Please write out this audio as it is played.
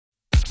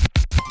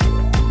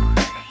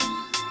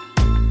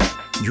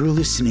You're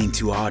listening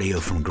to audio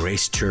from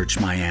Grace Church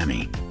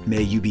Miami.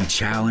 May you be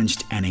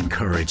challenged and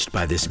encouraged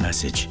by this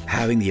message,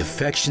 having the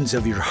affections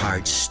of your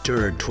heart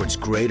stirred towards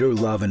greater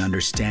love and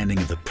understanding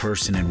of the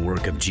person and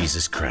work of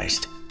Jesus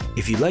Christ.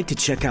 If you'd like to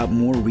check out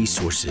more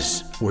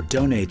resources or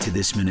donate to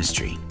this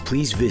ministry,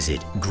 please visit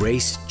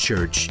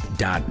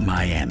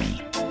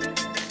gracechurch.miami.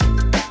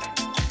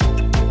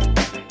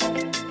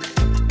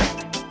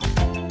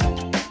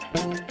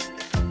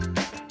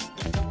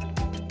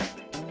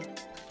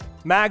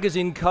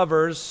 Magazine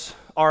covers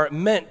are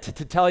meant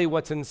to tell you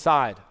what's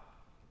inside.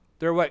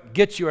 They're what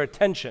gets your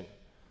attention.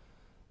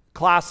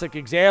 Classic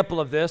example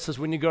of this is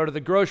when you go to the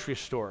grocery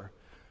store.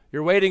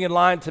 You're waiting in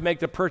line to make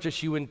the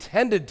purchase you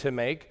intended to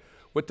make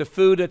with the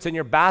food that's in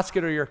your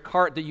basket or your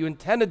cart that you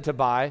intended to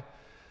buy.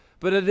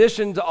 But in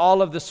addition to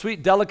all of the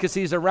sweet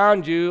delicacies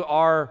around you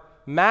are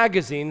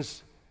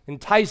magazines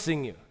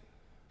enticing you.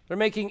 They're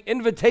making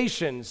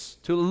invitations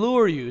to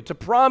lure you, to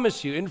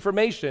promise you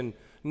information,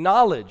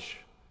 knowledge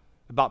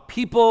about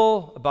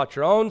people, about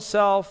your own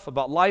self,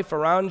 about life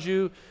around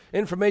you,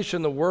 information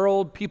in the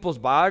world, people's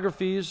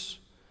biographies.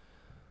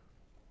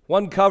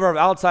 One cover of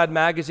Outside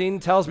Magazine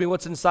tells me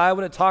what's inside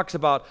when it talks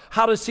about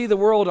how to see the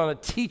world on a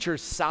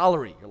teacher's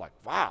salary. You're like,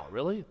 wow,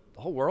 really?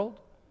 The whole world?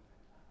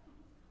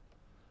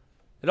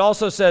 It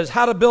also says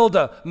how to build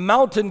a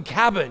mountain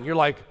cabin. You're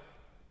like,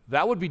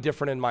 that would be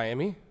different in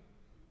Miami. It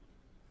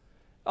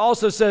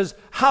also says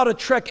how to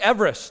trek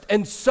Everest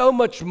and so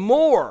much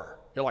more.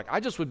 You're like, I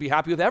just would be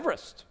happy with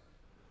Everest.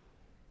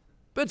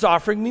 But it's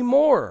offering me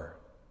more.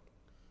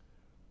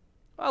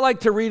 I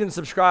like to read and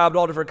subscribe to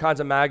all different kinds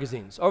of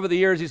magazines. Over the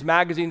years, these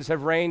magazines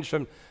have ranged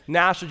from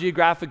National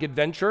Geographic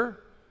Adventure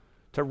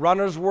to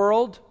Runner's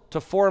World to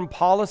Foreign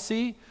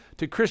Policy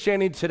to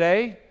Christianity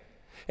Today.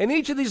 And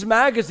each of these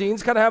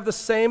magazines kind of have the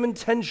same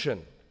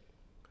intention.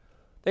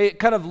 They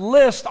kind of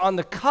list on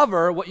the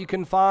cover what you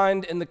can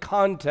find in the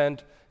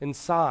content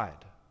inside.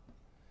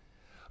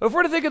 If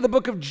we're to think of the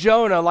book of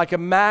Jonah like a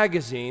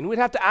magazine, we'd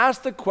have to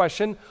ask the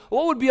question,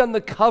 what would be on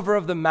the cover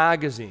of the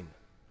magazine?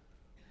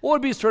 What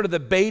would be sort of the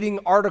baiting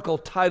article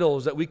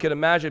titles that we could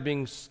imagine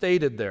being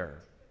stated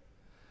there?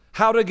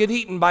 How to get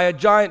eaten by a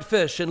giant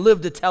fish and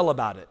live to tell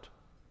about it.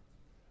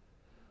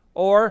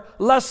 Or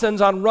lessons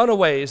on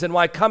runaways and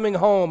why coming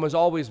home is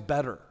always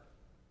better.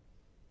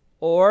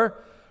 Or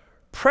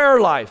prayer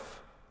life.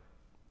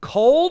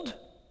 Cold?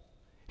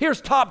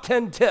 Here's top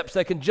 10 tips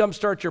that can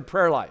jumpstart your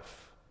prayer life.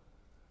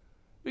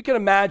 We can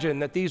imagine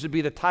that these would be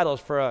the titles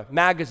for a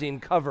magazine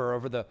cover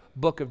over the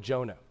book of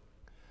Jonah.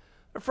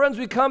 Friends,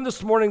 we come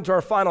this morning to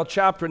our final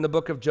chapter in the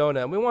book of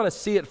Jonah, and we want to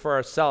see it for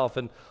ourselves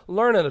and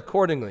learn it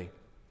accordingly.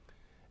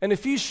 In a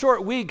few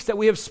short weeks that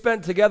we have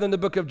spent together in the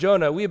book of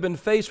Jonah, we have been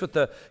faced with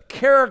the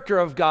character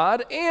of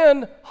God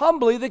and,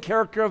 humbly, the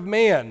character of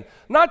man.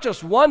 Not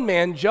just one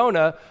man,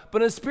 Jonah,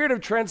 but in a spirit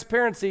of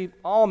transparency,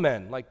 all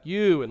men, like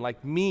you and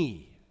like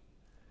me.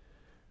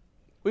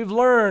 We've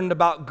learned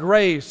about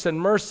grace and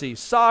mercy,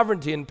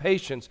 sovereignty and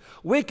patience,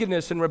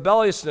 wickedness and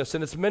rebelliousness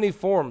in its many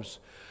forms.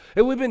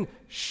 And we've been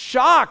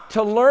shocked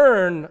to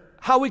learn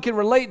how we can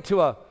relate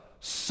to a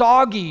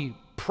soggy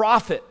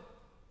prophet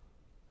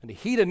and a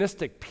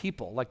hedonistic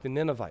people like the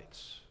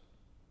Ninevites.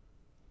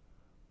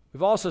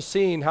 We've also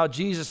seen how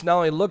Jesus not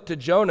only looked to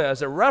Jonah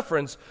as a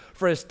reference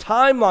for his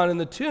timeline in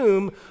the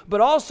tomb, but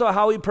also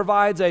how he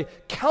provides a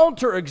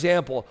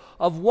counterexample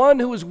of one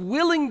who is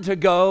willing to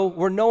go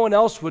where no one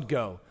else would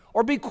go,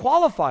 or be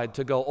qualified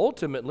to go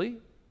ultimately.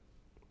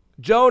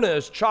 Jonah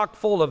is chock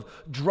full of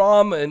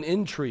drama and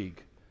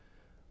intrigue.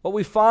 What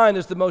we find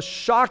is the most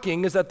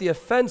shocking is that the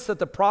offense that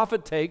the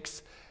prophet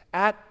takes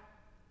at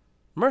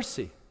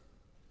mercy,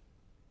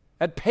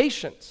 at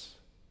patience.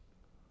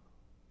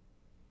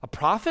 A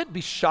prophet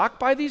be shocked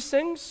by these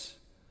things?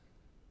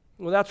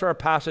 Well, that's where our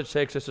passage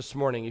takes us this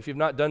morning. If you've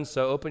not done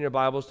so, open your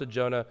Bibles to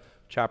Jonah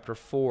chapter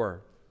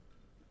 4.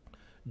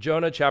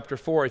 Jonah chapter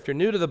 4. If you're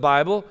new to the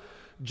Bible,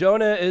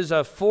 Jonah is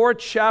a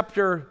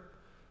 4-chapter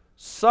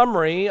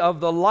summary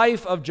of the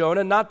life of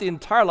Jonah, not the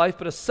entire life,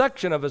 but a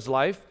section of his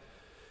life.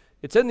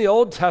 It's in the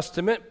Old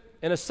Testament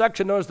in a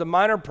section known as the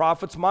Minor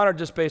Prophets. Minor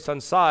just based on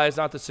size,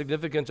 not the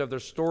significance of their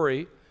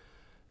story.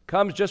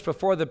 Comes just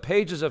before the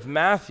pages of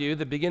Matthew,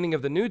 the beginning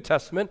of the New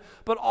Testament,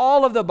 but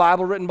all of the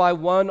Bible written by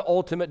one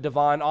ultimate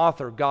divine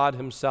author, God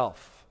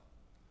himself.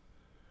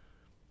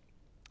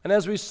 And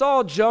as we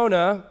saw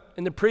Jonah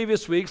in the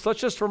previous weeks, let's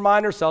just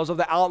remind ourselves of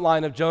the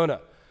outline of Jonah.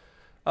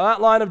 The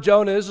outline of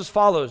Jonah is as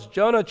follows.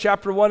 Jonah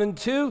chapter 1 and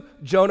 2,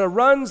 Jonah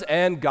runs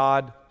and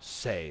God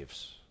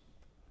saves.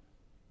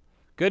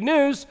 Good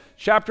news,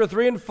 chapter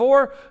 3 and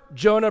 4,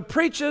 Jonah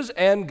preaches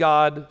and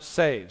God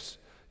saves.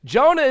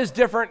 Jonah is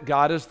different,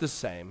 God is the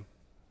same.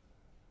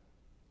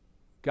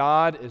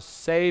 God is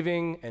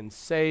saving and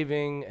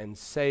saving and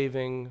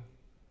saving.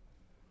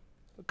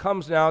 It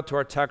comes now to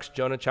our text,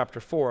 Jonah chapter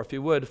 4. If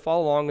you would,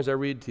 follow along as I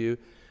read to you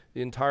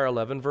the entire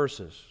 11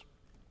 verses.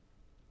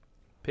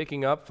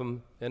 Picking up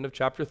from the end of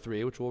chapter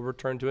 3, which we'll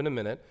return to in a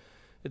minute,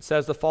 it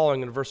says the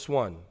following in verse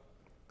 1.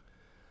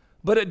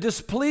 But it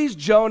displeased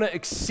Jonah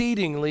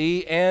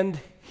exceedingly, and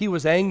he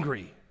was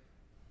angry.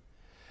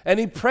 And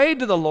he prayed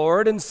to the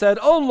Lord and said,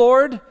 "O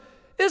Lord,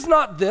 is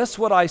not this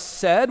what I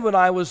said when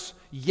I was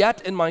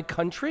yet in my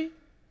country?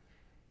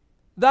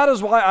 That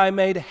is why I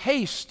made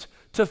haste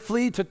to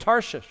flee to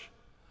Tarshish.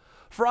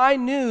 For I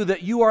knew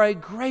that you are a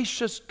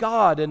gracious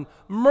God and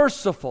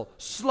merciful,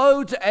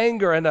 slow to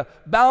anger and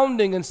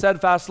abounding in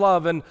steadfast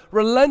love and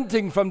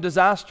relenting from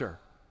disaster.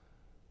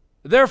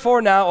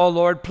 Therefore now, O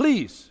Lord,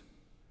 please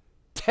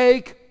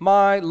take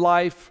my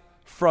life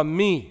from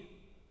me,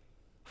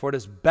 for it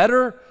is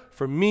better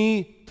for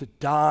me to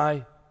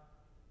die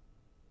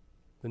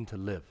than to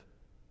live."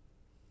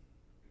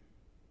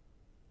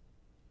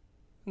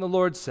 And the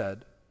Lord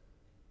said,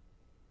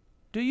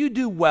 "Do you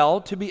do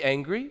well to be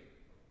angry?"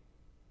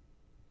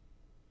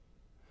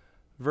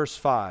 Verse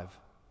 5,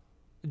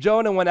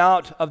 Jonah went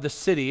out of the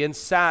city and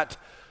sat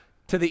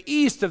to the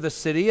east of the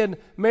city and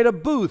made a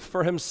booth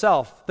for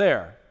himself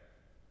there.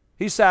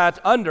 He sat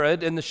under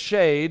it in the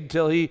shade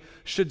till he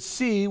should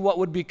see what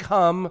would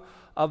become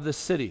of the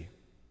city.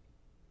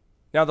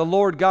 Now the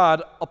Lord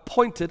God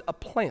appointed a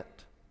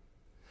plant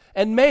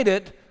and made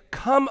it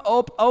come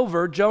up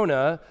over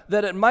Jonah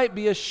that it might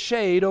be a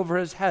shade over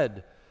his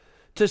head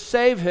to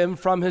save him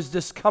from his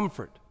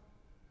discomfort.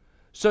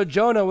 So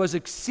Jonah was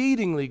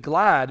exceedingly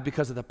glad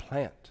because of the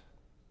plant.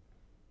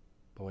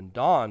 But when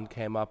dawn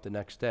came up the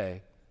next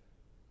day,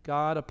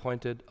 God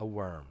appointed a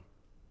worm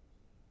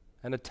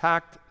and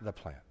attacked the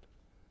plant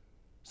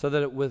so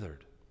that it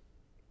withered.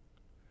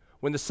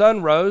 When the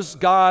sun rose,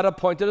 God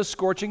appointed a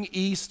scorching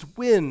east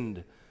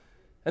wind,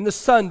 and the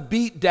sun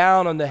beat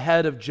down on the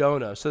head of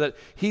Jonah so that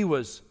he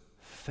was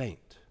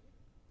faint.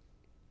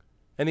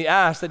 And he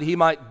asked that he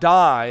might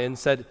die and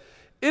said,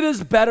 "It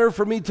is better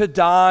for me to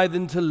die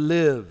than to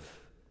live."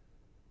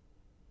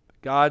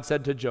 God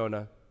said to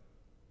Jonah,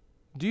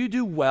 "Do you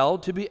do well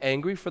to be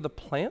angry for the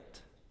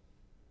plant?"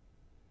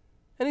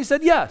 And he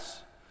said,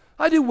 "Yes,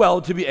 I do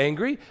well to be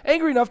angry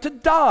enough to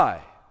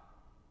die."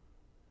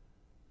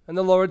 And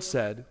the Lord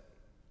said,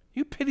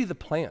 "You pity the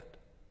plant,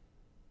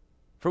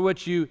 for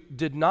which you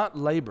did not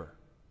labor,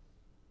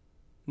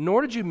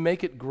 nor did you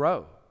make it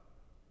grow,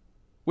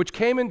 which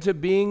came into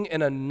being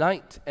in a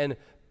night and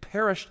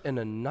perished in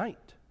a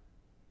night.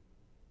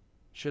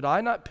 Should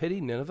I not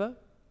pity Nineveh,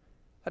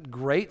 that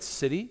great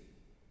city,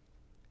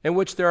 in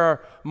which there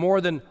are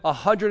more than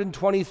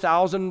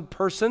 120,000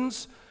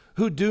 persons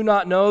who do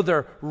not know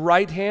their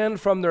right hand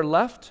from their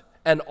left,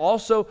 and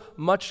also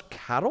much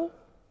cattle?"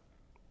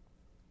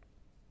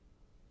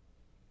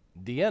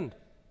 The end.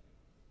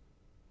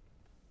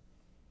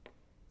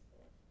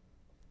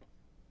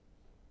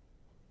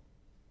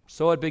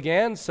 So it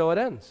began, so it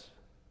ends.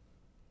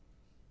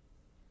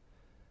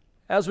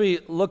 As we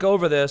look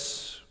over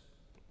this,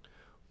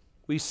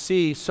 we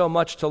see so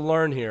much to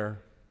learn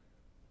here.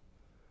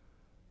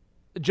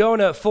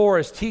 Jonah 4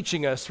 is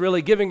teaching us,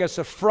 really giving us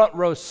a front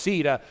row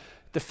seat,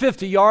 the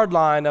 50-yard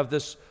line of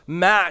this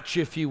match,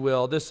 if you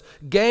will, this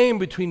game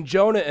between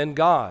Jonah and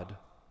God.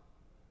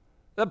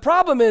 The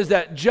problem is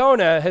that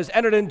Jonah has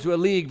entered into a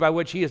league by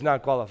which he is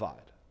not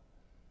qualified.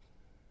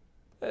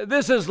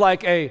 This is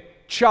like a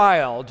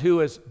child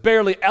who is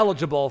barely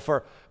eligible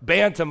for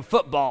bantam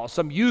football.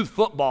 Some youth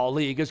football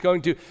league is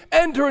going to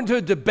enter into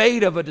a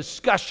debate of a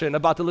discussion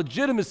about the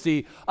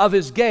legitimacy of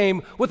his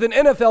game with an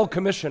NFL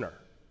commissioner.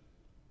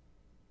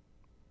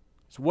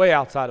 It's way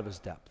outside of his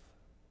depth.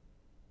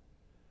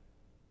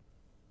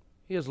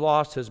 He has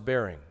lost his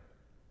bearing.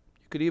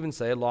 You could even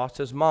say lost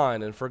his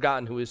mind and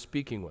forgotten who he's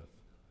speaking with.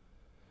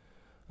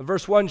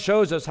 Verse 1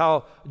 shows us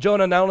how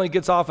Jonah not only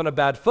gets off on a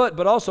bad foot,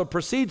 but also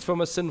proceeds from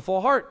a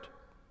sinful heart.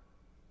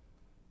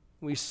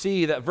 We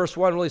see that verse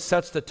 1 really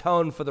sets the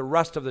tone for the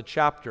rest of the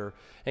chapter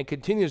and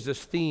continues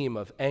this theme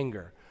of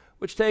anger,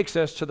 which takes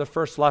us to the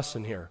first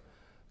lesson here.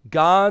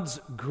 God's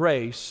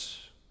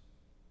grace,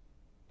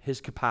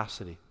 his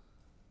capacity.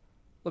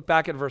 Look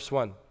back at verse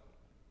 1.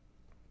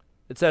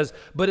 It says,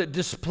 "But it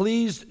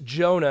displeased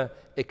Jonah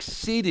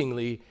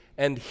exceedingly,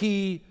 and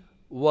he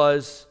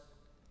was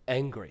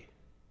angry."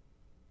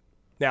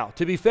 Now,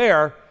 to be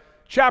fair,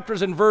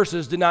 chapters and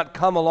verses did not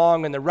come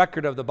along in the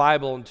record of the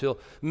Bible until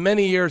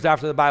many years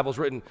after the Bible was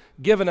written,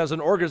 given as an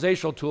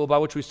organizational tool by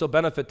which we still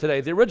benefit today.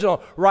 The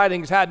original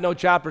writings had no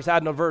chapters,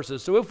 had no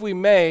verses. So if we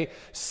may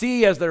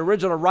see as the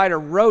original writer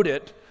wrote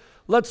it,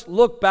 let's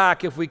look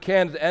back, if we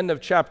can, at the end of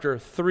chapter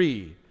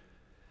 3.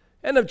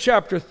 End of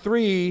chapter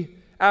 3,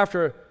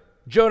 after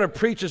Jonah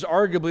preaches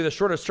arguably the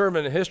shortest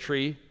sermon in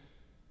history,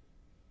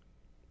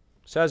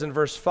 says in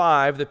verse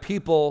 5, the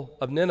people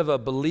of Nineveh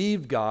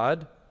believed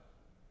God.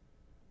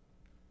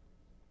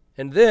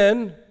 And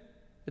then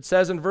it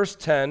says in verse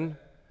 10,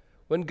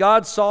 when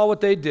God saw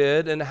what they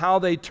did and how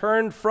they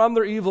turned from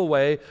their evil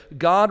way,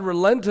 God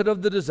relented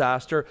of the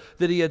disaster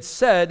that he had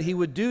said he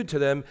would do to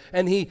them,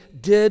 and he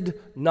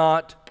did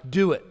not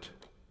do it.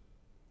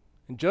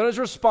 And Jonah's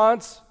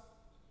response,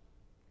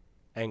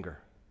 anger.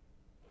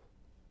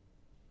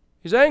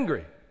 He's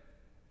angry.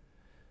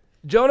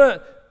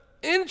 Jonah,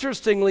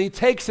 interestingly,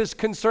 takes his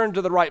concern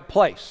to the right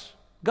place,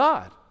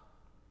 God.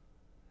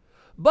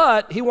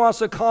 But he wants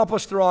to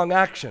accomplish the wrong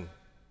action.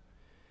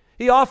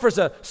 He offers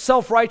a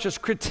self-righteous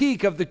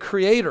critique of the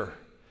Creator.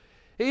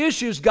 He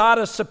issues God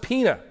a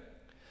subpoena.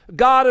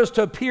 God is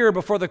to appear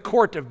before the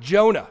court of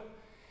Jonah.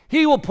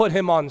 He will put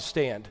him on the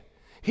stand.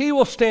 He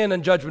will stand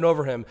in judgment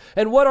over him.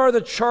 And what are the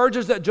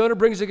charges that Jonah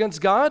brings against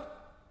God?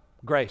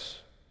 Grace,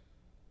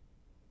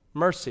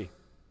 mercy,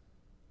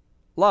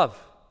 love.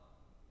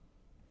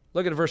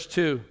 Look at verse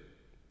 2.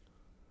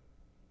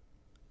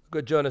 Look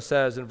what Jonah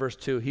says in verse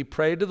 2. He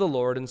prayed to the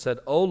Lord and said,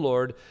 O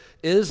Lord,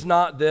 is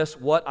not this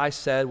what I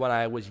said when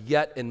I was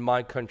yet in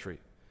my country?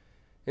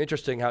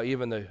 Interesting how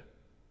even the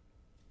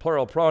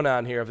plural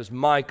pronoun here of his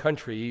my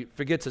country, he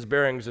forgets his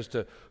bearings as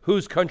to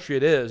whose country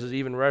it is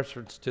even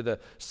reference to the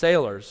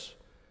sailors.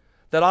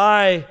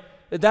 That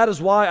is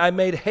why I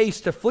made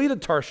haste to flee to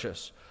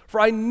Tarshish,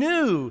 for I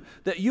knew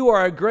that you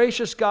are a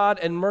gracious God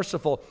and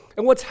merciful.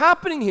 And what's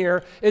happening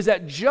here is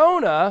that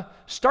Jonah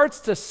starts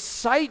to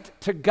cite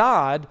to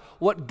God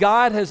what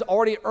God has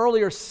already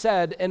earlier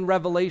said in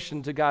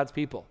Revelation to God's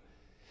people.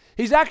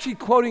 He's actually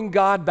quoting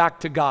God back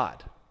to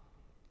God.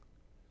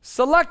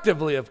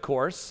 Selectively, of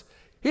course.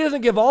 He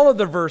doesn't give all of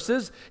the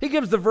verses. He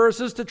gives the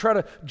verses to try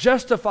to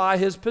justify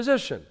his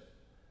position.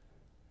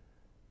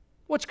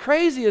 What's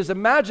crazy is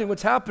imagine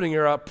what's happening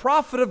here. A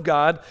prophet of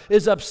God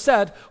is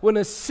upset when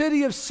a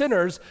city of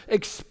sinners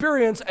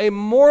experience a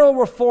moral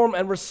reform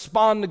and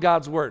respond to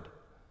God's word.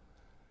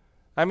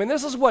 I mean,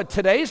 this is what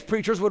today's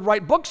preachers would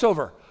write books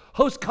over,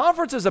 host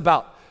conferences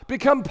about,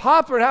 become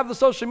popular and have the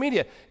social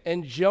media.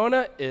 And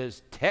Jonah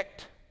is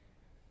ticked.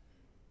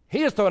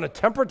 He is throwing a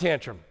temper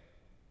tantrum.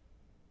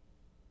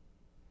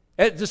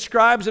 It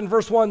describes in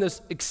verse 1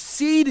 this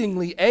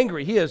exceedingly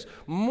angry. He is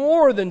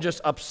more than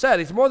just upset.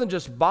 He's more than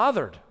just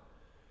bothered.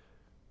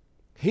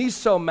 He's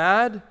so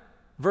mad,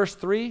 verse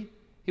 3,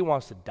 he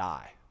wants to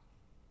die.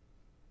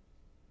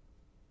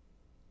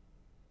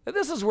 And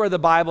this is where the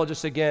Bible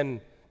just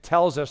again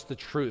tells us the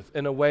truth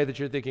in a way that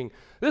you're thinking,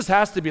 this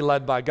has to be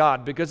led by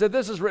God, because if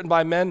this is written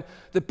by men,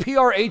 the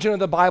PR agent of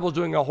the Bible is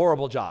doing a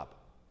horrible job.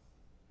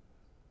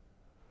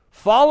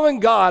 Following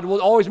God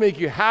will always make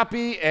you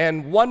happy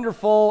and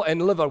wonderful and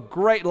live a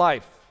great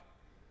life.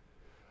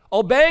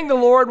 Obeying the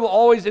Lord will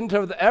always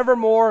into the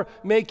evermore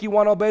make you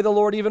want to obey the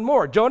Lord even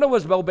more. Jonah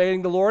was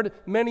obeying the Lord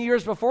many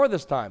years before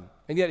this time,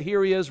 and yet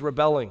here he is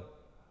rebelling.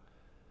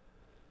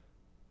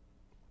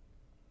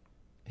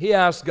 He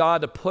asked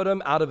God to put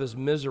him out of his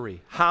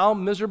misery. How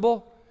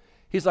miserable?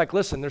 He's like,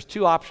 listen, there's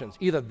two options.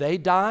 Either they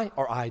die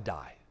or I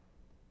die.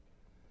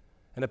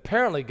 And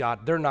apparently,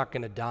 God, they're not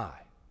going to die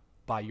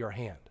by your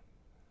hand.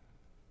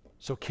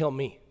 So kill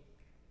me.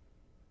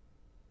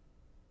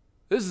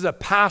 This is a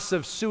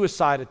passive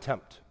suicide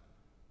attempt.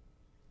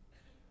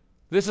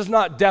 This is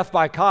not death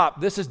by cop.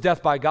 This is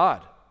death by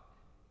God.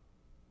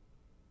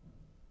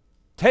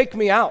 Take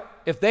me out.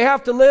 If they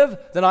have to live,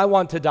 then I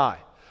want to die.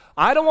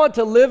 I don't want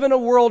to live in a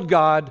world,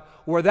 God,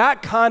 where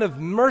that kind of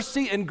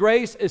mercy and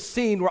grace is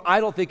seen where I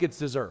don't think it's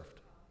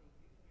deserved.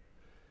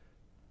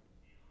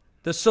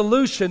 The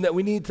solution that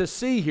we need to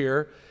see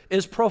here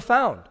is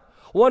profound.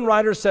 One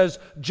writer says,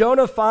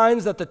 Jonah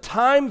finds that the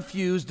time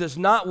fuse does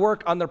not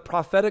work on the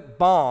prophetic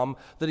bomb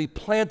that he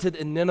planted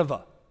in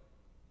Nineveh.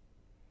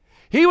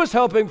 He was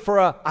hoping for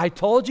a, I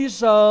told you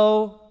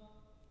so,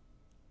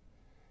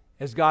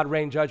 as God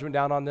rained judgment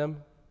down on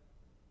them.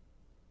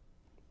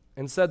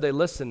 Instead, they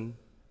listened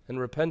and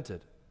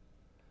repented.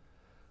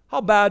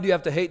 How bad do you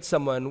have to hate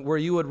someone where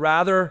you would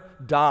rather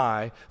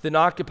die than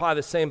occupy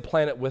the same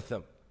planet with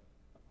them?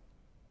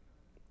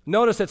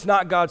 Notice it's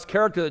not God's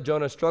character that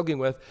Jonah is struggling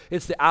with.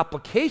 It's the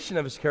application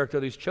of his character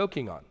that he's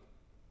choking on.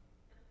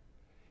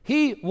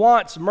 He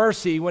wants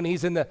mercy when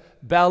he's in the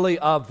belly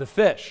of the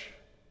fish.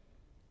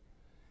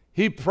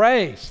 He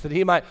prays that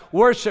he might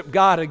worship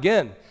God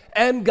again,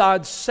 and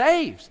God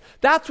saves.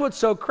 That's what's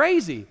so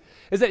crazy,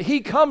 is that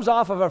he comes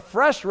off of a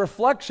fresh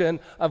reflection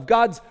of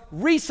God's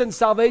recent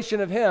salvation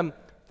of him.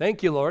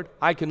 Thank you, Lord.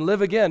 I can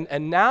live again.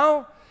 And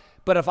now,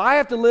 but if I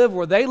have to live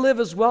where they live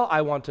as well,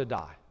 I want to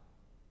die.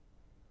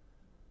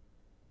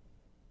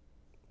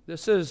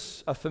 This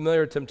is a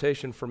familiar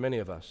temptation for many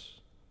of us.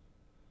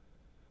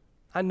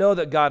 I know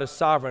that God is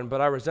sovereign,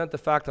 but I resent the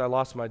fact that I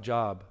lost my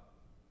job.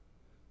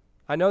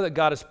 I know that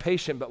God is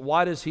patient, but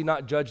why does he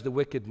not judge the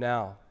wicked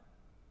now?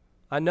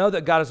 I know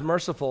that God is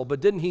merciful, but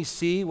didn't he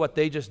see what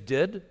they just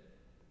did?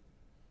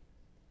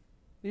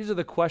 These are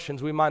the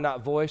questions we might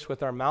not voice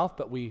with our mouth,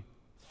 but we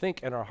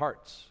think in our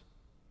hearts.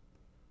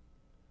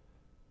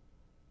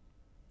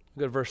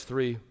 Look at verse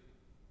 3.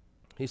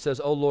 He says,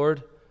 "O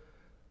Lord,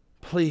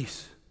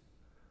 please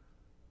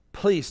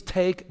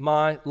take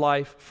my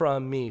life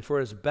from me, for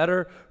it is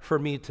better for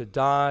me to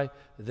die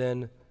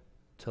than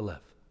to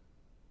live."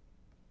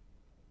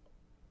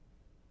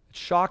 It's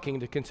shocking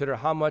to consider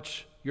how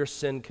much your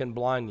sin can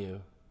blind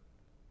you.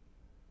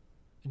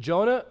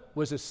 Jonah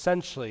was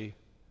essentially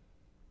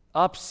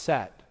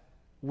upset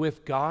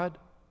with God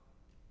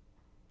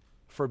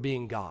for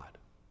being God.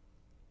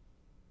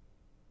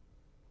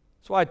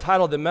 That's why I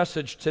titled the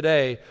message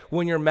today,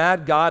 When You're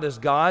Mad, God is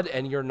God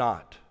and You're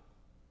Not.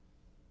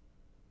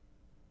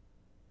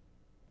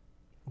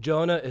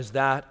 Jonah is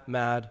that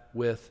mad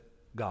with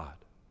God.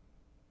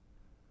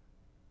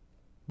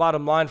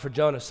 Bottom line for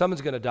Jonah,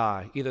 someone's going to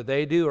die. Either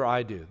they do or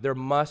I do. There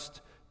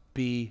must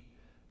be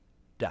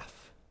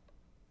death.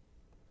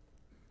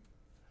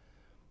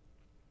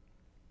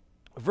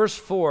 Verse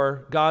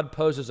 4, God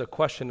poses a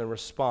question in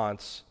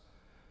response.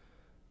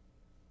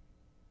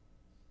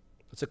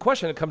 It's a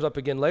question that comes up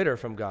again later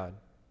from God.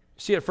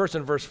 See it first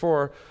in verse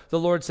 4. The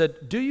Lord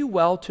said, "Do you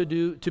well to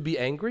be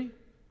angry?"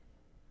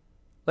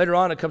 Later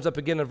on, it comes up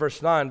again in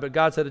verse 9. But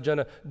God said to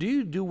Jonah, "Do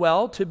you do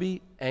well to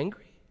be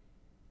angry?"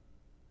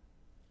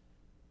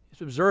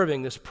 He's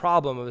observing this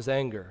problem of his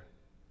anger,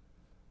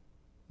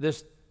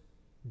 this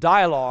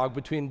dialogue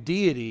between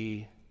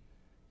deity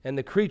and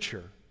the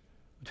creature,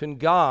 between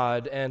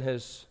God and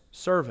his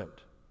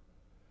servant.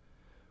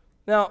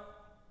 Now,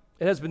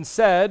 it has been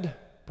said,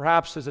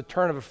 perhaps as a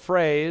turn of a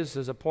phrase,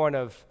 as a point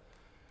of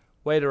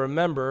way to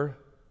remember,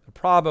 the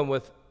problem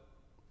with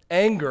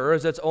anger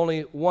is it's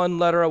only one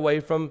letter away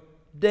from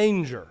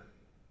danger.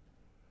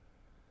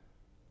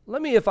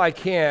 Let me, if I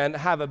can,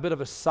 have a bit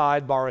of a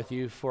sidebar with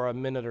you for a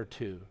minute or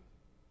two.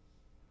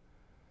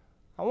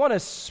 I want to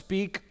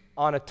speak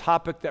on a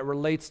topic that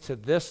relates to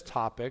this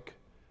topic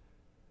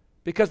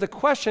because the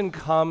question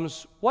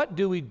comes, what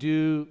do we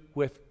do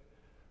with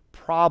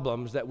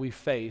problems that we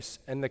face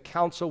and the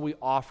counsel we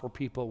offer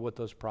people with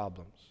those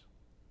problems?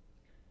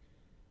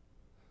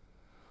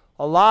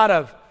 A lot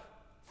of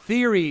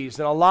theories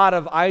and a lot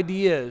of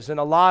ideas and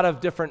a lot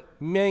of different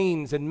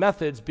means and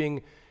methods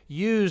being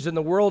used in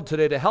the world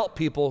today to help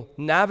people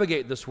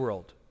navigate this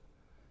world.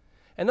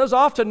 And those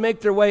often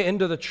make their way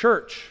into the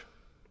church,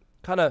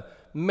 kind of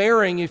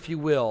marrying, if you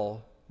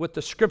will, with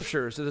the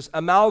scriptures, this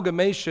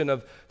amalgamation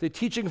of the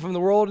teaching from the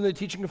world and the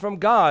teaching from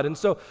God. And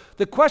so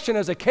the question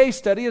as a case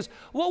study is,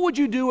 what would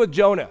you do with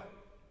Jonah?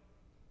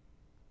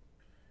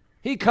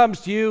 He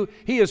comes to you,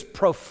 he is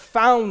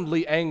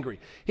profoundly angry.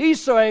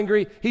 He's so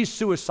angry, he's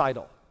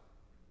suicidal.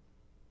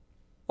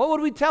 What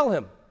would we tell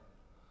him?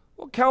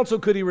 What counsel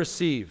could he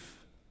receive?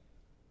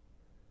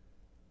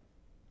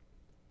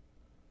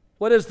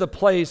 What is the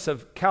place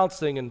of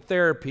counseling and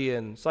therapy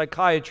and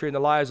psychiatry in the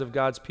lives of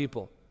God's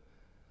people?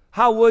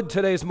 How would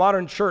today's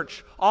modern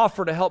church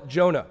offer to help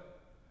Jonah?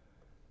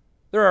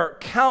 There are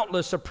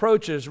countless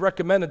approaches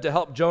recommended to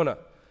help Jonah.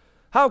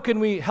 How can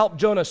we help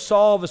Jonah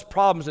solve his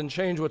problems and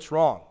change what's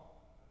wrong?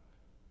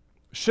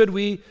 Should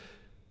we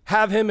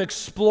have him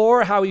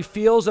explore how he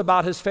feels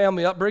about his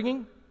family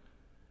upbringing?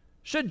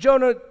 Should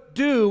Jonah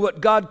do what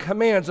God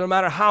commands no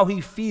matter how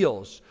he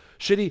feels?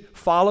 Should he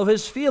follow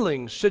his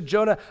feelings? Should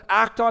Jonah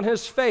act on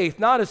his faith,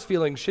 not his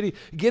feelings? Should he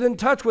get in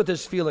touch with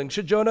his feelings?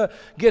 Should Jonah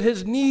get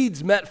his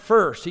needs met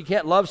first? He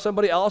can't love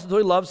somebody else until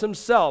he loves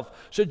himself.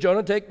 Should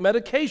Jonah take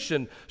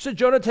medication? Should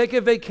Jonah take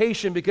a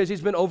vacation because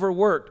he's been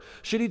overworked?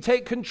 Should he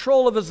take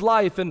control of his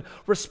life and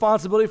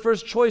responsibility for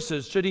his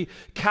choices? Should he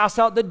cast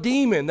out the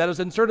demon that has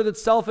inserted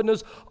itself in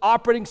his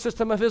operating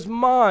system of his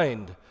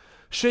mind?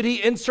 Should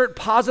he insert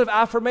positive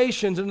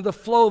affirmations into the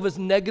flow of his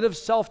negative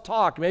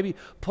self-talk, maybe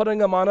putting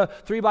them on a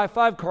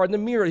 3x5 card in the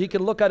mirror he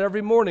can look at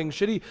every morning?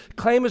 Should he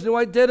claim his new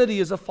identity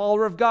as a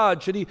follower of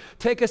God? Should he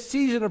take a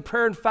season of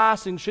prayer and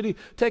fasting? Should he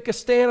take a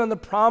stand on the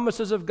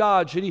promises of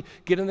God? Should he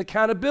get an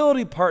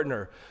accountability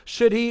partner?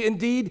 Should he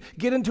indeed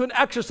get into an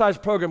exercise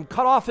program,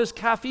 cut off his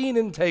caffeine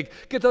intake,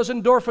 get those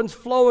endorphins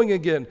flowing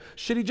again?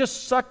 Should he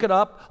just suck it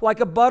up like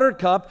a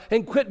buttercup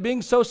and quit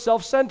being so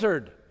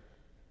self-centered?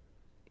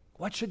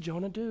 What should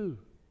Jonah do?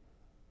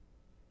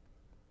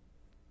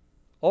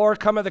 Or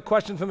come at the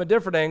question from a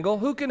different angle,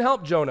 who can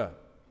help Jonah?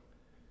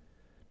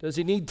 Does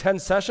he need 10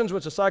 sessions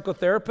with a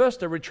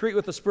psychotherapist, a retreat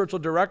with a spiritual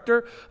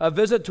director, a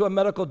visit to a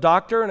medical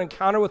doctor, an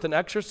encounter with an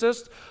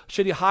exorcist?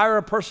 Should he hire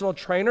a personal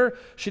trainer?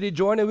 Should he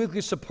join a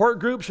weekly support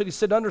group? Should he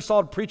sit under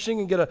solid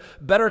preaching and get a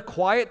better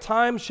quiet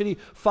time? Should he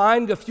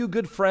find a few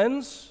good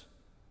friends?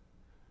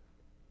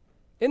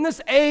 In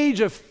this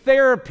age of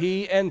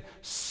therapy and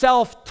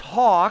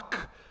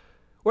self-talk,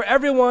 where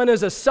everyone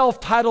is a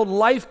self-titled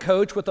life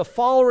coach with a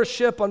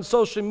followership on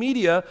social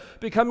media,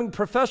 becoming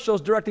professionals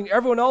directing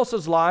everyone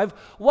else's life,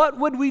 what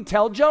would we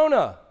tell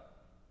Jonah?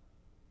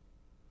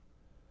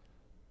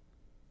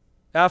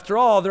 After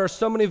all, there are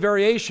so many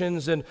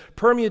variations and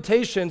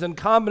permutations and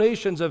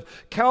combinations of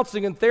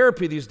counseling and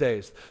therapy these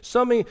days.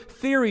 So many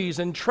theories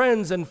and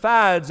trends and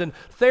fads and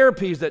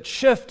therapies that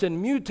shift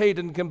and mutate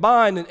and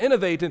combine and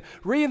innovate and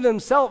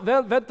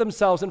reinvent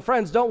themselves. And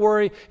friends, don't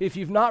worry, if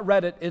you've not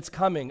read it, it's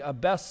coming. A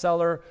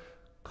bestseller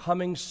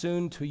coming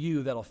soon to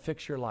you that'll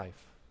fix your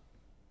life.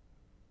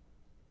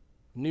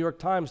 The New York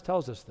Times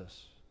tells us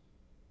this.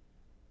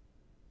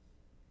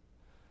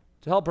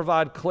 To help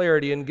provide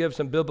clarity and give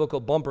some biblical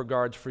bumper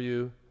guards for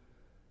you,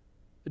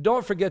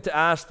 don't forget to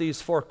ask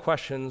these 4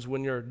 questions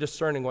when you're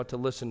discerning what to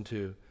listen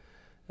to.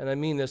 And I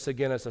mean this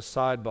again as a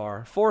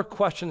sidebar. 4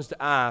 questions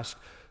to ask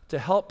to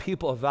help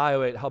people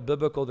evaluate how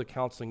biblical the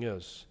counseling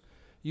is.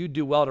 You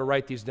do well to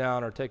write these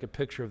down or take a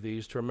picture of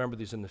these to remember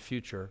these in the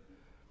future.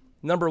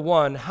 Number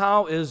 1,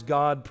 how is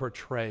God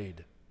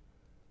portrayed?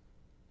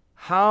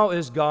 How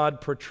is God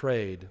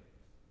portrayed?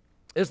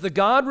 Is the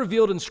God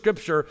revealed in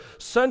Scripture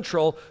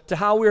central to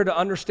how we are to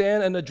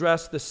understand and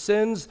address the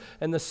sins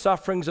and the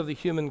sufferings of the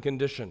human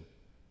condition?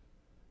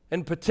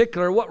 In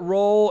particular, what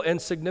role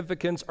and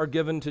significance are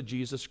given to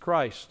Jesus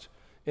Christ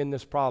in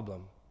this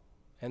problem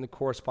and the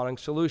corresponding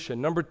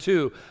solution? Number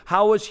 2,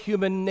 how is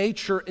human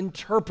nature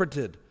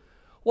interpreted?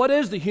 What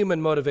is the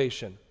human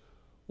motivation?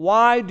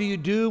 Why do you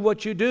do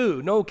what you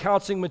do? No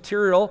counseling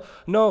material,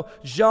 no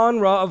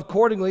genre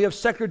accordingly of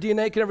secular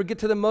DNA can ever get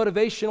to the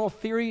motivational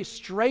theory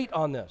straight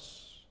on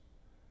this.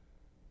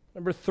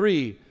 Number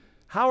 3,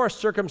 how are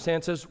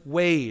circumstances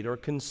weighed or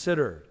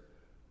considered?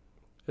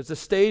 Is the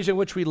stage in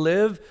which we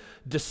live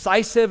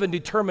decisive and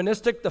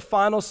deterministic, the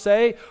final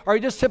say? Or are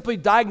you just simply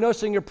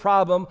diagnosing your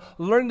problem,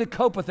 learning to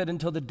cope with it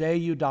until the day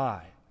you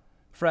die?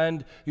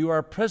 Friend, you are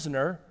a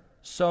prisoner,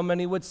 so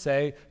many would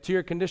say, to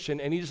your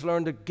condition, and you just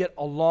learn to get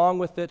along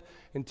with it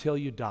until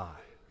you die.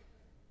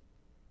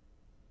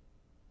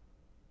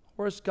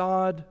 Or is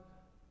God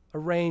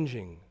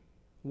arranging,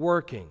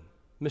 working,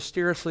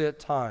 mysteriously at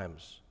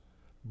times,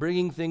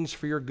 bringing things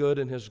for your good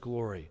and His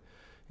glory?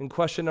 And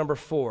question number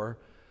 4,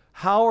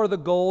 how are the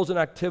goals and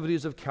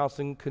activities of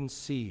counseling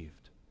conceived?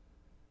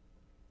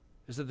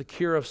 Is it the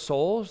cure of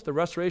souls, the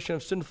restoration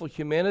of sinful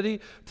humanity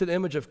to the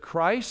image of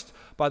Christ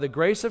by the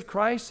grace of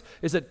Christ?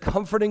 Is it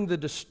comforting the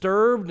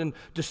disturbed and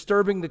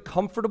disturbing the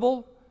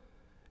comfortable?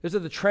 Is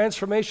it the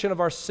transformation of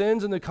our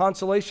sins and the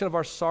consolation of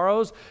our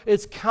sorrows?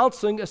 Is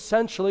counseling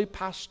essentially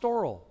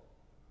pastoral?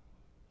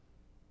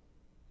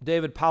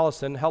 David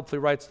Powlison helpfully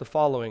writes the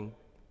following: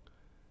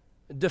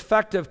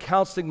 defective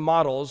counseling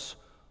models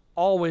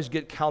always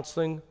get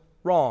counseling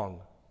wrong.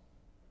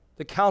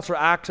 The counselor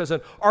acts as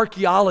an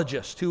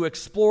archaeologist who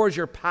explores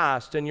your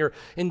past and your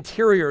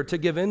interior to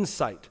give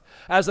insight,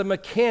 as a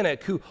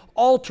mechanic who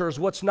alters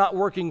what's not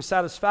working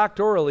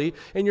satisfactorily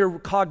in your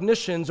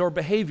cognitions or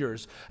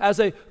behaviors, as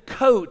a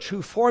coach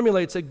who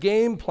formulates a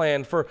game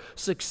plan for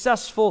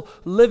successful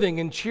living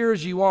and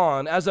cheers you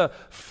on, as a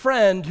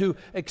friend who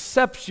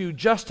accepts you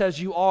just as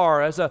you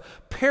are, as a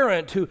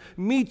parent who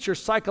meets your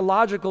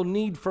psychological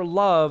need for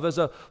love, as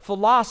a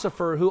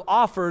philosopher who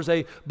offers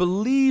a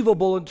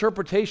believable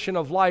interpretation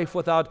of life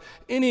without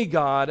any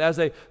God, as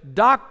a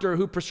doctor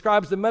who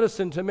prescribes the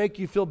medicine to make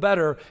you feel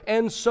better,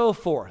 and so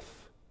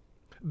forth.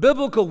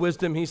 Biblical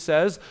wisdom, he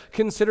says,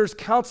 considers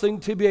counseling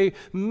to be a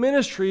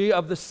ministry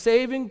of the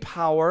saving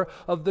power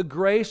of the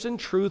grace and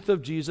truth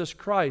of Jesus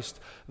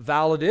Christ.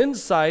 Valid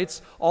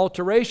insights,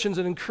 alterations,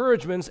 and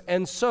encouragements,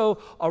 and so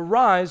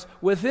arise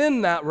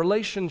within that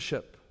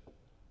relationship.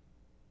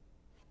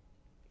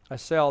 I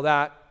say all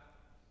that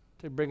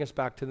to bring us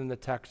back to the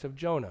text of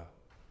Jonah.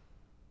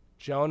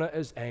 Jonah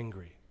is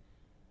angry,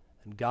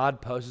 and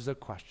God poses a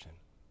question.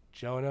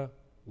 Jonah,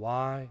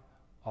 why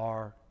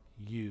are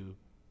you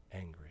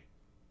angry?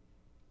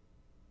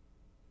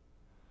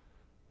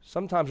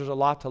 Sometimes there's a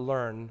lot to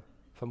learn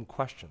from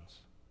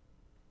questions.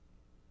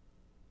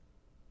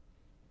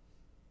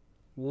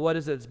 What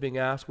is it that's being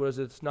asked? What is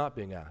it that's not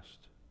being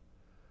asked?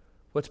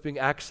 What's being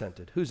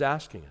accented? Who's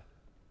asking it?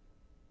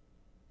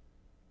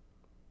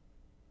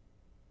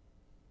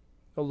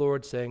 The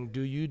Lord saying,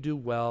 do you do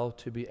well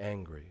to be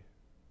angry?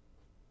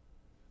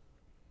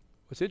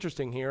 What's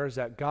interesting here is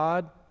that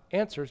God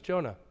answers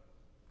Jonah.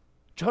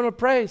 Jonah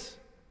prays.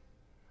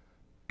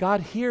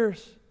 God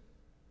hears.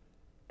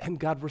 And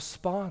God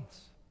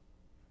responds.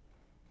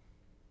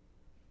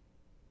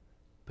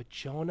 But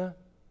Jonah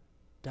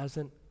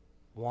doesn't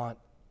want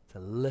to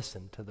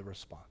listen to the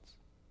response.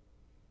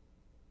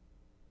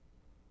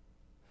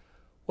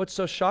 What's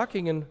so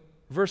shocking in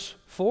verse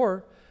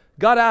 4,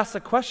 God asks a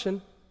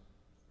question.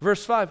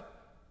 Verse 5,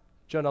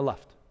 Jonah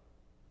left.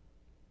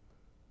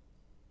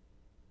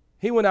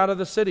 He went out of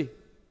the city.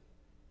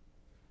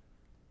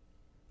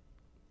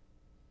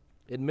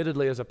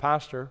 Admittedly, as a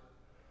pastor,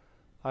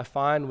 I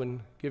find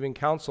when giving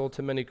counsel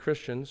to many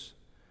Christians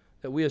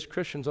that we as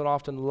Christians don't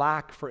often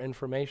lack for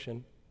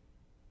information.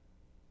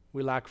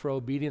 We lack for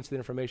obedience to the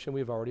information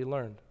we've already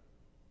learned.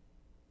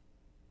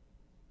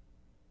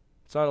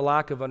 It's not a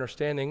lack of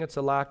understanding, it's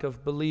a lack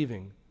of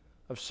believing,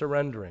 of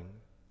surrendering.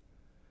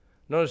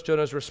 Notice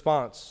Jonah's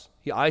response.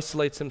 He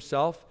isolates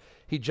himself,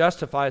 he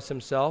justifies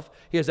himself,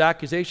 he has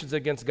accusations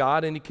against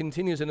God, and he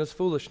continues in his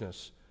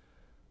foolishness.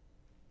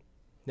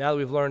 Now that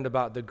we've learned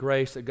about the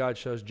grace that God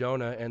shows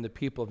Jonah and the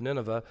people of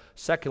Nineveh,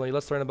 secondly,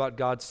 let's learn about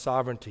God's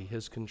sovereignty,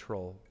 His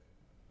control.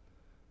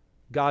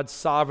 God's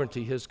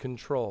sovereignty, His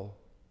control.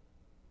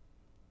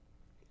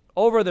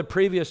 Over the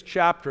previous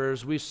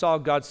chapters, we saw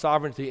God's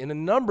sovereignty in a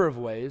number of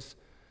ways,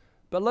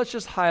 but let's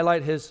just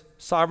highlight His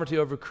sovereignty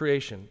over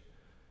creation.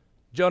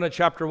 Jonah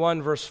chapter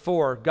 1, verse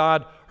 4,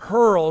 God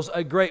hurls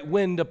a great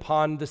wind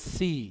upon the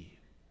sea.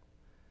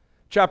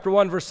 Chapter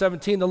 1, verse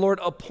 17, the Lord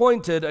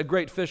appointed a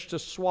great fish to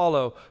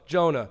swallow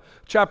Jonah.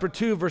 Chapter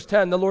 2, verse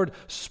 10, the Lord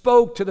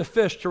spoke to the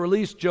fish to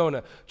release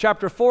Jonah.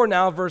 Chapter 4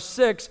 now, verse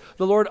 6,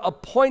 the Lord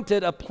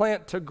appointed a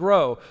plant to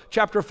grow.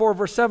 Chapter 4,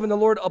 verse 7, the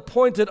Lord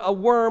appointed a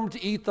worm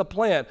to eat the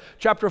plant.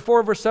 Chapter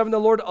 4, verse 7, the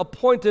Lord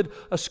appointed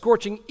a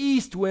scorching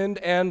east wind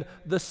and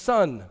the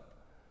sun.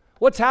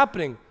 What's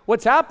happening?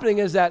 What's happening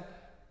is that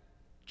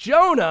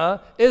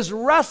Jonah is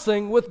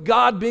wrestling with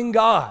God being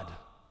God.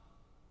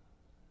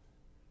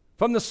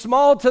 From the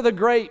small to the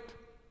great.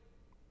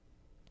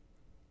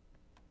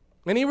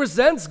 And he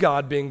resents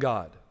God being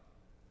God.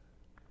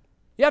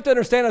 You have to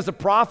understand, as a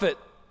prophet,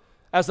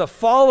 as a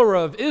follower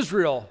of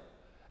Israel,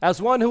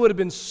 as one who would have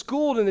been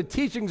schooled in the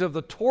teachings of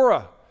the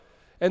Torah,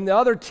 and the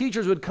other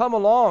teachers would come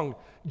along,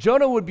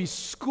 Jonah would be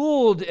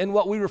schooled in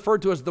what we refer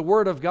to as the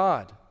Word of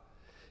God.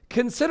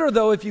 Consider,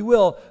 though, if you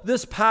will,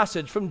 this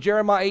passage from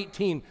Jeremiah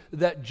 18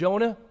 that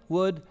Jonah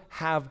would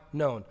have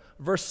known.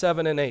 Verse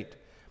 7 and 8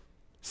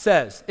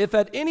 says, if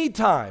at any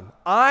time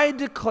I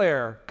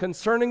declare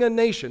concerning a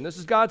nation, this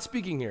is God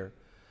speaking here,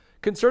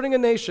 concerning a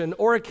nation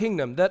or a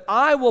kingdom, that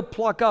I will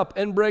pluck up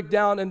and break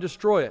down and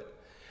destroy it.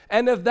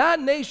 And if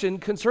that nation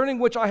concerning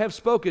which I have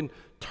spoken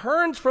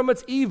turns from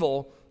its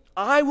evil,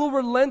 I will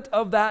relent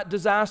of that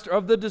disaster,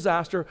 of the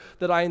disaster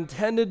that I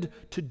intended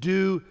to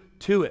do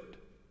to it.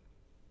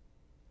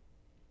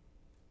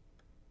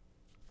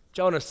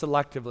 Jonah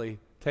selectively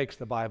takes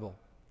the Bible,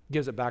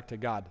 gives it back to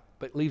God,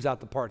 but leaves out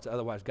the parts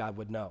otherwise God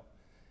would know.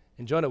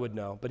 And Jonah would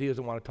know, but he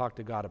doesn't want to talk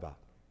to God about.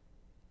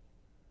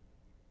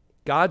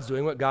 God's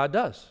doing what God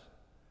does.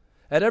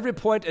 At every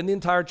point in the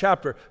entire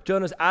chapter,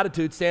 Jonah's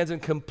attitude stands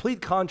in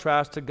complete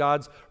contrast to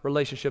God's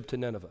relationship to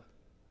Nineveh.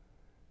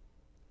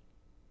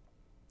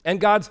 And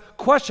God's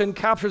question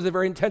captures the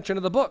very intention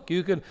of the book.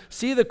 You can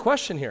see the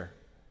question here.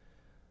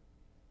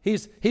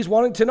 He's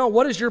wanting to know,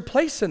 what is your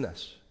place in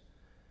this?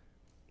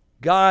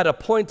 God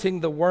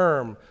appointing the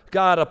worm,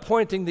 God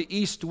appointing the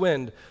east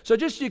wind. So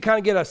just so you kind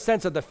of get a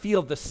sense of the feel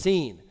of the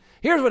scene.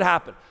 Here's what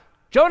happened.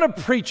 Jonah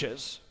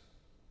preaches,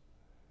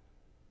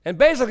 and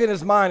basically in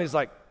his mind he's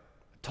like,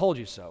 I told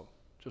you so.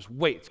 Just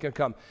wait, it's going to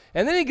come.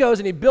 And then he goes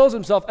and he builds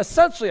himself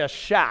essentially a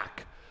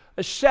shack,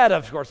 a shed,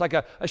 of course, like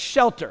a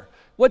shelter.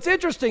 What's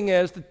interesting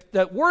is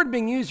that word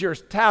being used here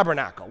is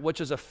tabernacle,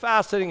 which is a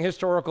fascinating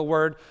historical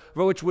word,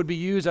 which would be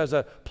used as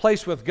a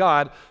place with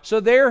God.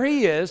 So there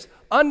he is,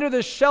 under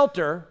this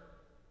shelter,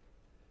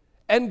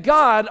 and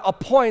God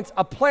appoints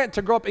a plant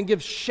to grow up and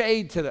give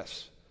shade to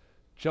this.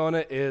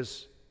 Jonah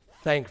is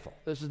thankful.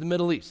 This is the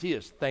Middle East. He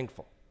is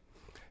thankful.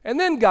 And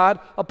then God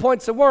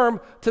appoints a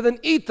worm to then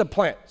eat the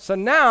plant. So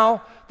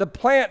now the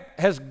plant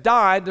has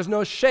died, there's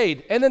no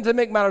shade. And then to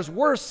make matters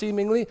worse,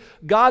 seemingly,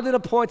 God then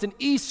appoints an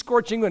east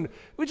scorching wind,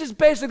 which is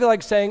basically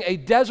like saying a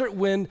desert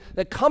wind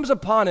that comes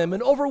upon him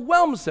and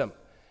overwhelms him.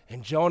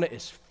 And Jonah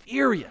is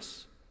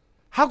furious.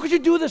 How could you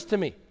do this to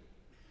me?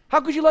 How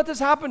could you let this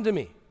happen to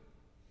me?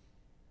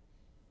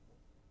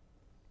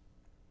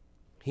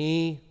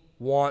 He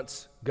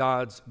wants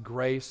God's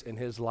grace in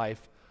his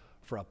life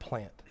for a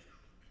plant.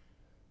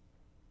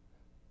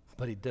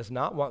 But he does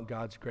not want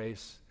God's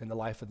grace in the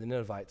life of the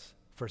Ninevites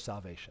for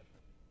salvation.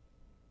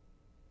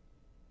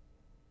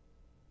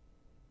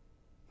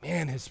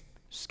 Man, his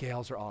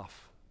scales are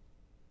off.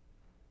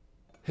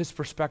 His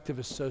perspective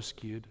is so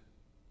skewed.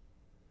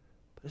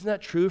 But isn't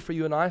that true for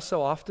you and I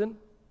so often?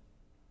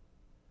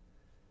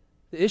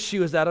 The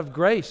issue is that of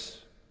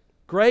grace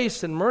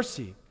and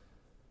mercy.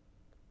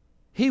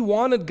 He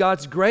wanted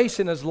God's grace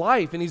in his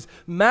life, and he's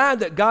mad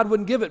that God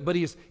wouldn't give it, but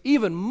he's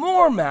even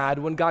more mad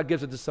when God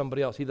gives it to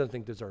somebody else he doesn't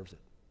think deserves it.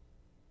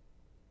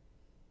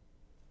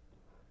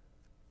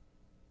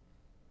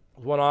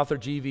 One author,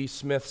 G.V.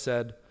 Smith,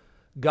 said,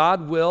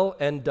 God will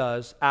and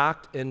does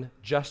act in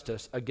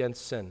justice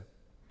against sin.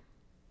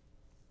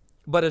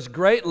 But his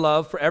great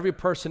love for every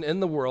person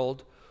in the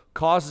world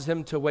causes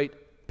him to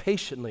wait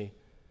patiently,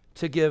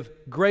 to give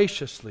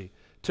graciously,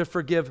 to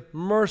forgive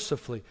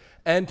mercifully,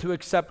 and to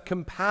accept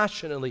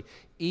compassionately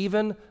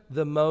even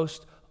the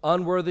most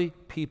unworthy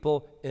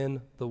people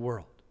in the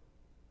world.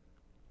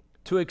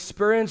 To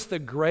experience the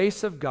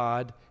grace of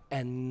God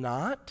and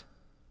not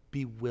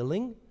be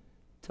willing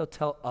to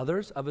tell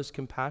others of his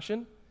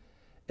compassion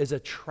is a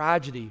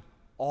tragedy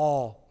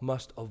all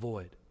must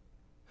avoid.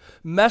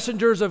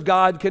 Messengers of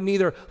God can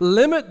neither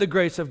limit the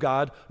grace of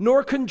God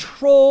nor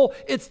control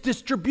its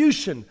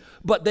distribution,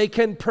 but they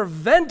can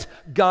prevent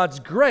God's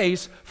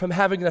grace from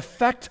having an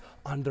effect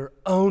on their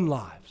own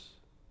lives.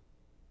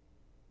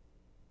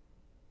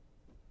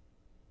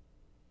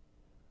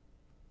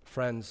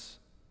 Friends,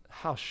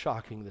 how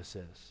shocking this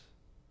is,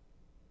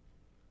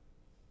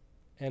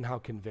 and how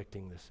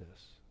convicting this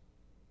is.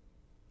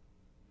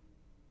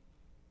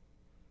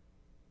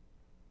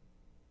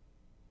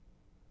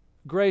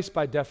 Grace,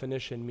 by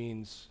definition,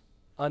 means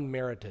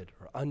unmerited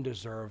or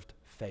undeserved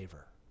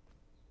favor.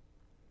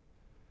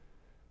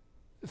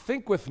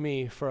 Think with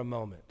me for a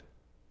moment.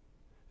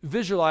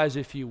 Visualize,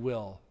 if you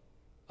will,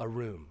 a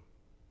room.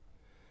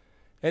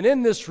 And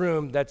in this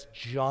room that's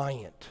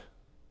giant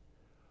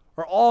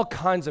are all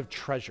kinds of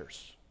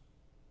treasures,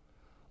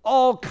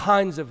 all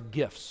kinds of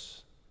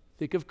gifts.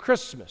 Think of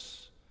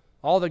Christmas,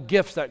 all the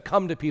gifts that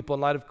come to people in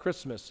light of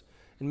Christmas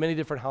in many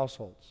different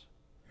households.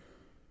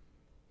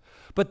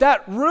 But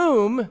that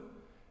room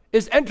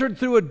is entered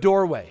through a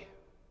doorway.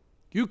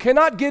 You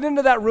cannot get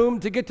into that room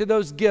to get to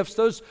those gifts,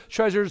 those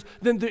treasures,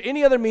 than through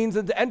any other means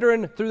than to enter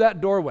in through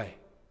that doorway.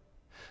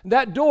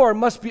 That door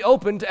must be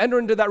open to enter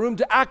into that room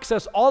to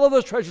access all of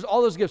those treasures,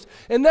 all those gifts.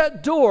 And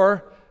that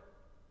door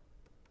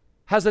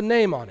has a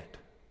name on it.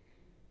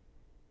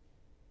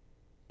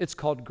 It's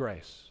called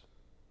grace.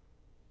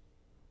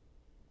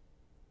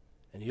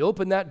 And you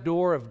open that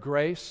door of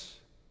grace,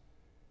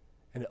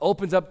 and it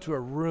opens up to a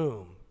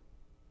room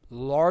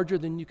larger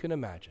than you can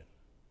imagine,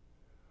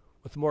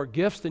 with more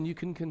gifts than you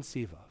can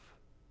conceive of.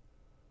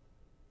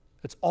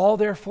 It's all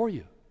there for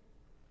you.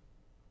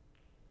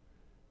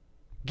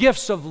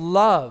 Gifts of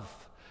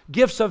love,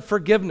 gifts of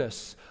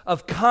forgiveness,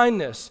 of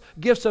kindness,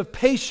 gifts of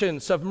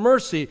patience, of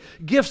mercy,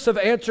 gifts of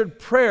answered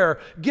prayer,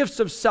 gifts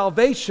of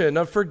salvation,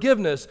 of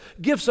forgiveness,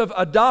 gifts of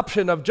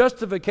adoption, of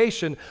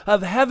justification,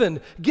 of heaven,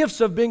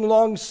 gifts of being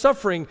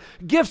long-suffering,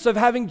 gifts of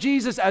having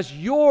Jesus as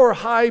your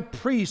high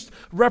priest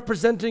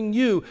representing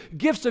you,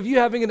 gifts of you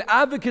having an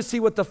advocacy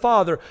with the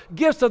Father,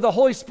 gifts of the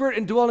Holy Spirit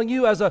indwelling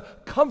you as a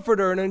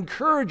comforter and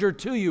encourager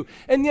to you.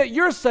 And yet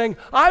you're saying,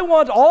 I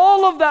want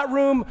all of that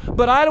room,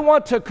 but I don't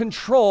want to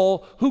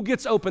control who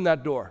gets open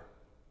that door.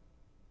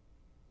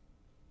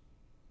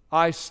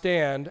 I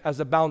stand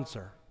as a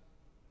bouncer,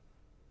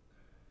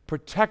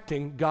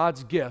 protecting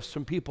God's gifts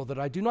from people that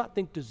I do not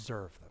think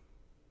deserve them.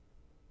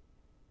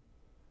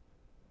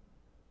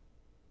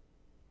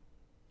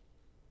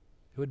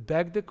 It would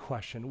beg the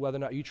question whether or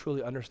not you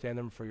truly understand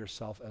them for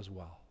yourself as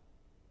well.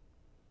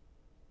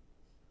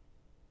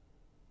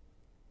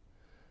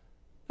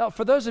 Now,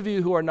 for those of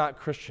you who are not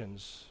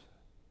Christians,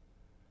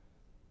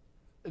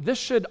 this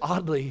should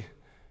oddly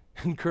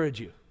encourage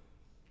you.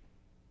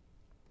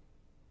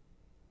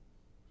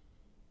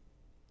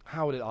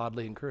 How would it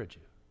oddly encourage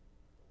you?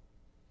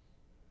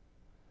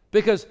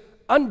 Because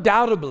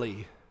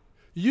undoubtedly,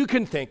 you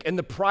can think in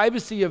the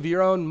privacy of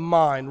your own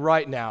mind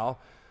right now,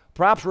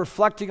 perhaps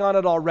reflecting on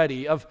it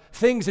already, of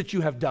things that you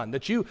have done,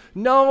 that you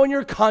know in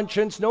your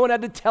conscience, no one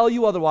had to tell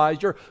you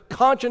otherwise, your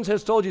conscience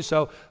has told you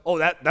so. Oh,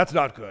 that's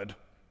not good.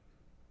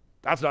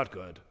 That's not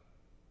good.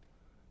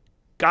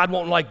 God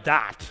won't like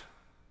that.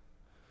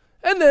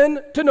 And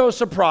then, to no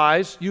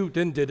surprise, you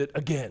then did it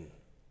again.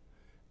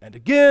 And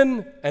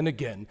again, and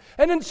again.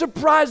 And then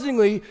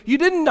surprisingly, you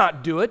did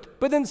not do it,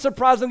 but then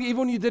surprisingly, even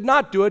when you did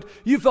not do it,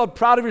 you felt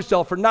proud of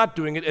yourself for not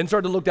doing it and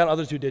started to look down on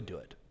others who did do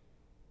it.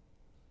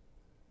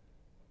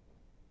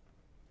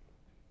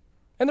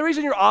 And the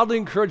reason you're oddly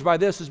encouraged by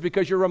this is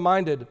because you're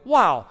reminded,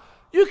 wow,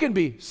 you can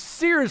be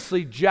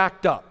seriously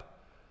jacked up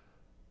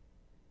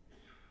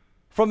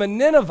from a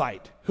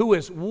Ninevite who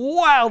is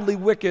wildly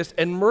wicked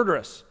and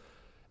murderous,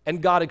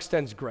 and God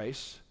extends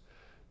grace,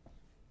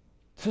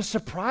 to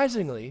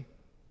surprisingly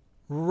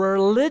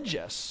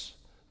religious,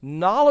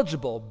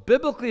 knowledgeable,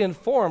 biblically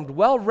informed,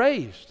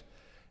 well-raised,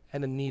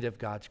 and in need of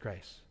God's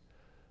grace.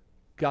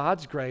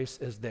 God's grace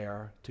is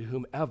there to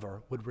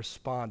whomever would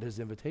respond to his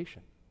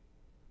invitation.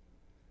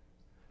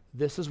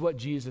 This is what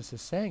Jesus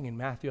is saying in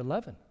Matthew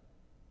 11.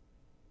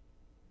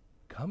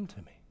 Come to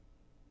me.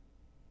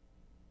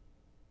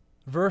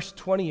 Verse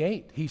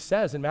 28, he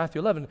says in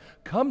Matthew 11,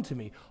 come to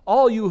me,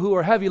 all you who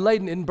are heavy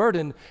laden and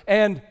burdened,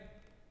 and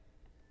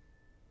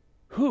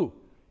who?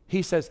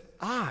 He says,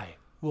 I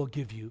will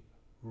give you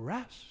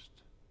rest.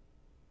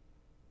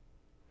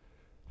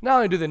 Not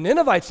only do the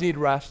Ninevites need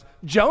rest,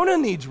 Jonah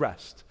needs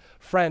rest.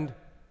 Friend,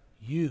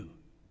 you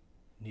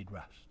need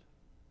rest.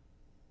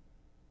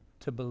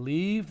 To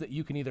believe that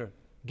you can either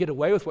get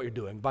away with what you're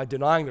doing by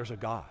denying there's a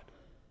God,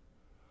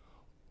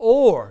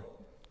 or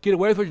get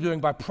away with what you're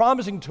doing by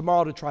promising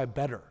tomorrow to try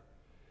better,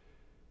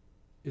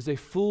 is a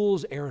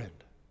fool's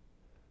errand.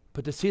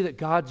 But to see that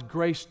God's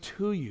grace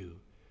to you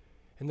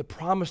and the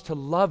promise to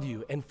love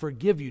you and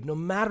forgive you no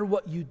matter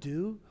what you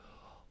do,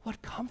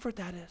 what comfort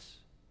that is.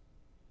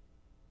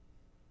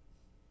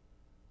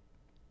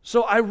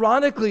 So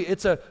ironically,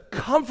 it's a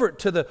comfort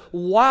to the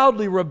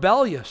wildly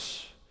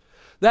rebellious.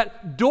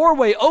 That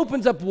doorway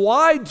opens up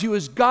wide to you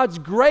as God's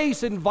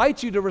grace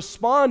invites you to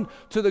respond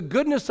to the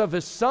goodness of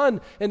his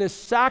Son and his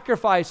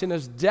sacrifice and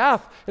his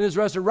death and his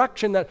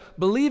resurrection, that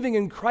believing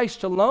in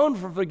Christ alone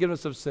for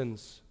forgiveness of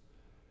sins.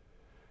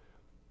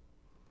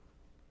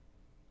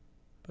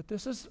 But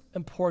this is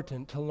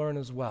important to learn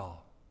as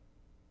well.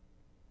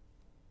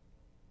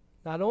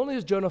 Not only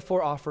does Jonah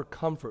 4 offer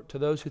comfort to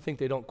those who think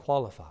they don't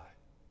qualify,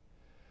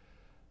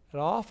 it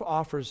also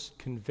offers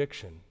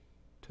conviction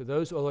to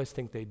those who always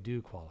think they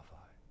do qualify.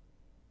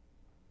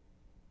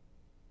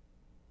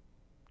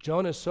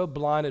 Jonah is so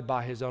blinded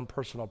by his own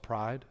personal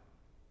pride,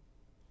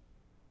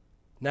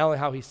 not only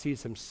how he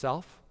sees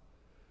himself,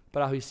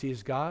 but how he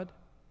sees God,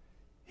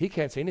 he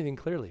can't say anything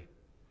clearly.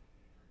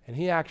 And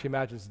he actually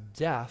imagines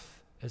death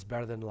is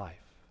better than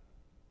life.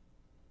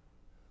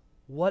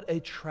 What a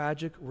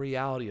tragic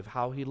reality of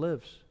how he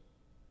lives.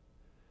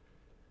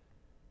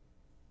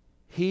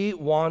 He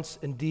wants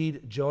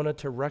indeed Jonah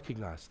to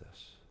recognize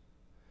this.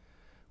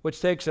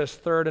 Which takes us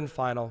third and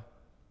final,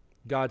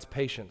 God's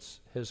patience,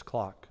 his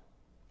clock.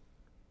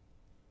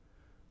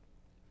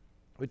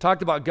 We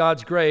talked about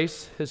God's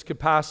grace, his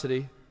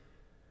capacity.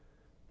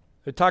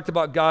 We talked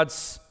about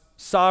God's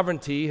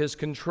sovereignty, his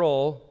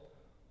control.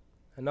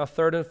 And now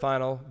third and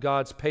final,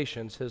 God's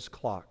patience, his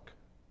clock.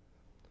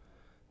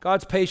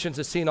 God's patience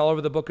is seen all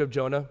over the book of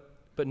Jonah,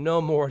 but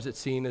no more is it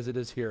seen as it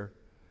is here.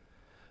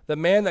 The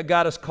man that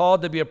God has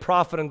called to be a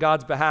prophet on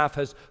God's behalf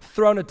has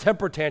thrown a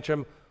temper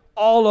tantrum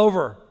all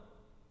over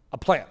a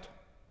plant.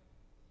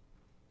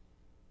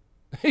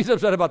 He's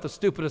upset about the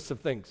stupidest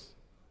of things.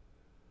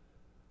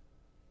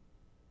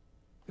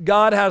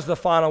 God has the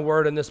final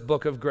word in this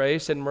book of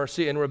grace and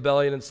mercy and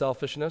rebellion and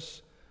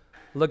selfishness.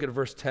 Look at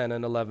verse 10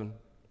 and 11.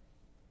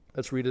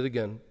 Let's read it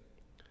again.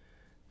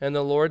 And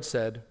the Lord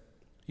said,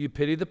 "You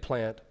pity the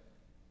plant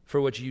for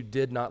which you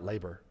did not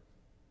labor,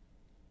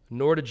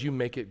 nor did you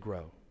make it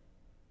grow,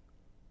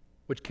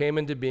 which came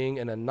into being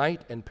in a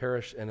night and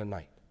perished in a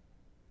night.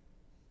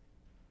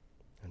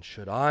 And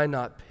should I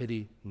not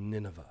pity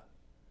Nineveh,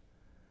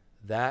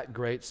 that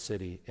great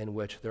city in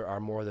which there are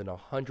more than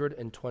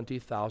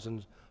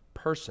 120,000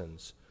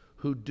 persons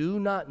who do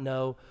not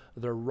know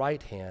their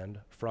right hand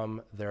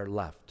from their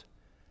left,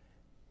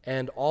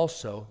 and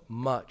also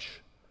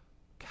much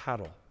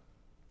cattle?"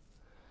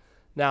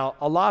 Now,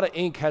 a lot of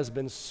ink has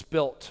been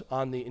spilt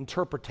on the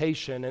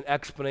interpretation and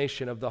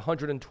explanation of the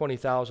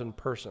 120,000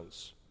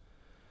 persons.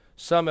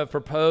 Some have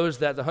proposed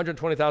that the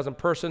 120,000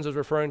 persons is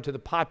referring to the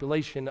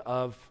population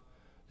of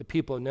the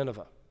people of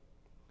Nineveh.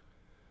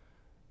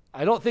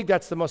 I don't think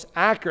that's the most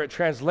accurate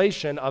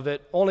translation of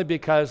it, only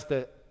because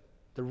the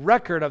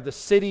record of the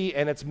city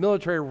and its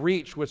military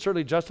reach would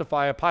certainly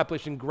justify a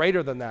population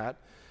greater than that.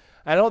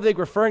 I don't think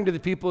referring to the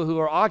people who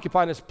are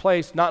occupying this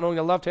place, not knowing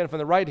the left hand from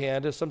the right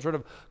hand, is some sort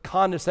of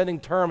condescending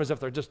term as if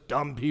they're just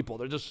dumb people.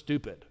 They're just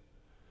stupid.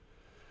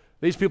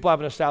 These people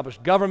have an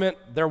established government.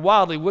 They're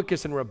wildly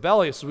wicked and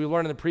rebellious, as we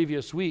learned in the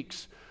previous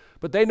weeks.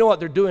 But they know what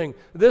they're doing.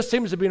 This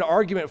seems to be an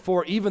argument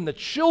for even the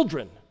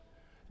children.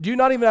 Do you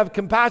not even have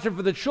compassion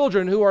for the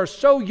children who are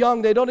so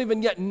young they don't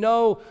even yet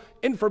know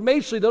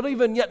informationally, they don't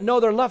even yet know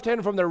their left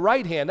hand from their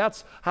right hand?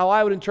 That's how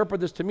I would interpret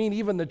this to mean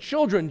even the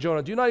children,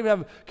 Jonah. Do you not even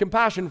have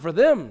compassion for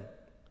them?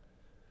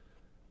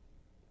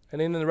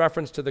 And in the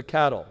reference to the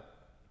cattle.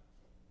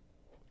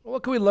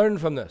 What can we learn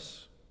from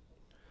this?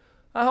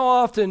 How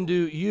often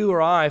do you or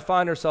I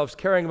find ourselves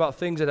caring about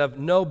things that have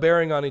no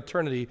bearing on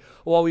eternity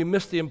while we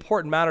miss the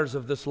important matters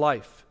of this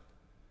life?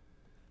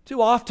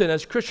 Too often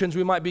as Christians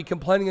we might be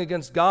complaining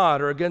against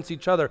God or against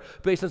each other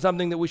based on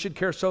something that we should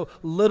care so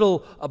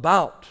little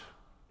about.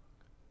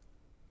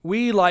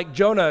 We, like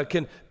Jonah,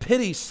 can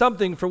pity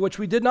something for which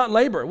we did not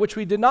labor, which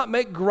we did not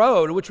make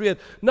grow, to which we had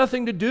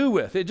nothing to do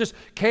with. It just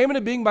came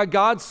into being by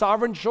God's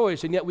sovereign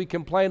choice, and yet we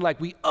complain like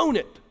we own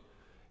it.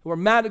 We're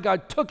mad that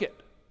God took it.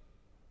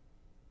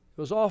 It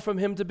was all from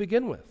Him to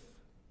begin with.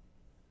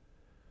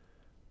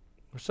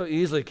 We're so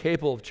easily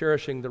capable of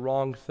cherishing the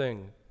wrong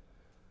thing.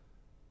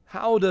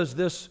 How does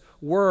this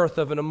worth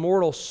of an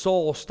immortal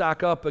soul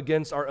stack up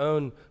against our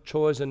own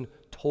chosen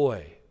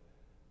toy?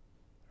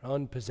 Our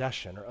own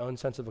possession, our own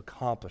sense of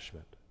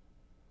accomplishment.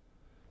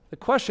 The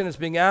question that's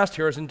being asked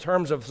here is in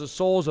terms of the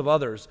souls of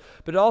others,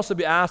 but it also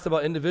be asked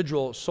about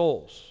individual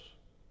souls.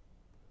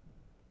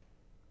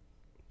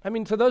 I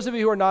mean, to those of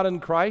you who are not in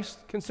Christ,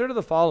 consider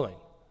the following.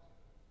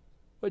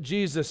 What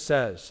Jesus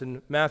says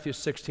in Matthew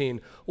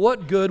 16,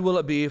 "What good will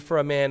it be for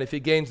a man if he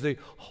gains the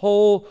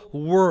whole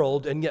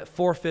world and yet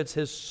forfeits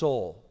his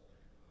soul?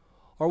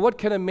 Or what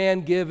can a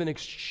man give in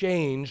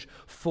exchange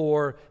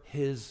for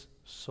his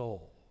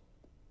soul?"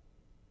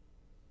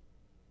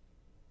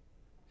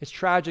 It's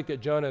tragic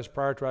that Jonah is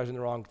prioritizing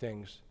the wrong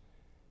things.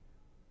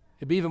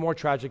 It'd be even more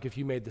tragic if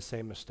you made the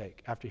same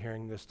mistake after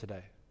hearing this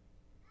today.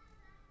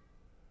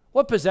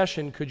 What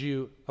possession could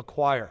you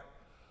acquire?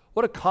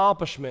 What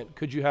accomplishment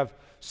could you have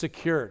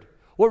secured?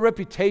 What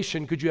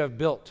reputation could you have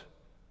built?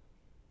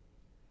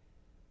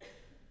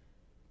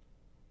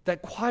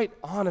 That quite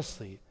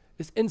honestly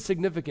is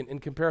insignificant in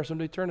comparison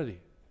to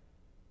eternity.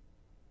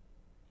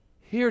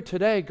 Here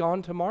today,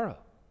 gone tomorrow.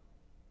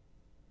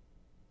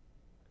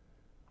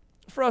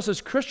 For us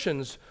as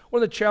Christians,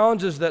 one of the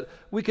challenges that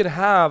we could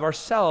have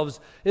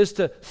ourselves is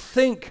to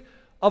think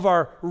of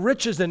our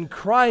riches in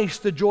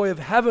Christ, the joy of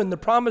heaven, the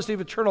promise of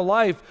eternal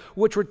life,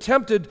 which we're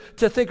tempted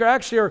to think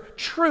are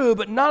true,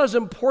 but not as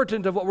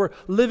important of what we're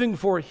living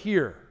for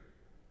here.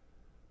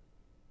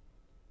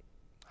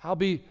 I'll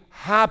be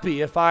happy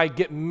if I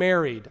get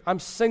married. I'm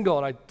single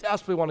and I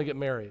desperately want to get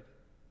married.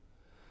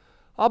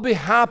 I'll be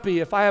happy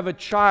if I have a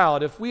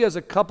child. If we as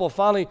a couple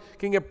finally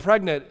can get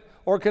pregnant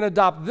or can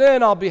adopt,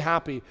 then I'll be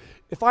happy.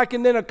 If I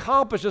can then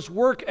accomplish this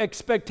work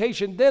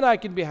expectation, then I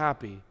can be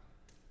happy.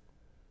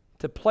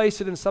 To place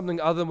it in something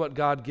other than what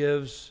God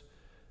gives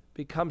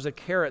becomes a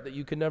carrot that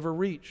you can never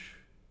reach.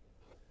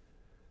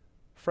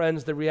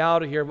 Friends, the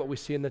reality here of what we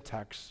see in the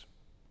text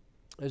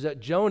is that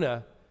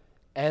Jonah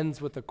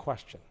ends with a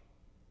question.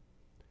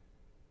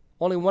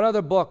 Only one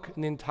other book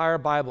in the entire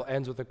Bible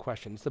ends with a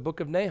question. It's the book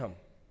of Nahum,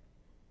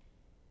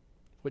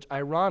 which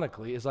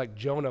ironically is like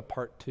Jonah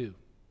part 2.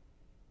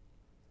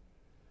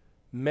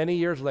 Many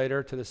years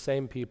later to the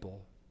same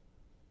people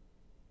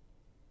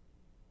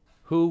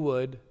who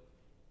would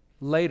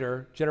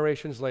later,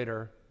 generations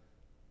later,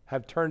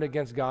 have turned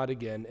against God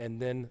again,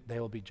 and then they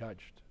will be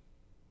judged.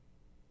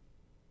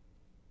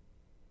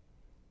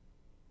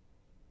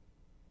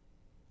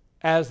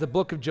 As the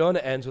book of Jonah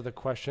ends with a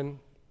question,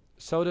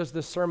 so does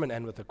this sermon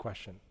end with a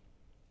question.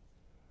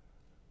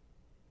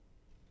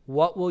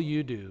 What will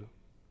you do?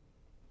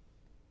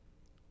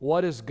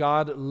 What is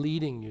God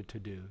leading you to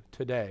do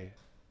today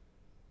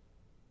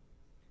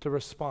to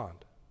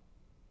respond?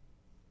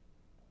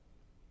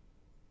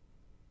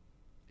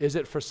 Is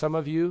it for some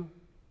of you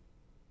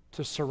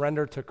to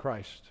surrender to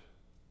Christ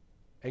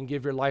and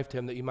give your life to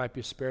Him that you might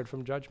be spared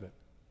from judgment?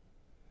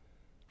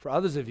 For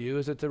others of you,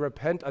 is it to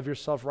repent of your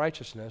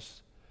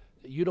self-righteousness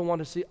that you don't want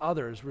to see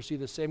others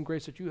receive the same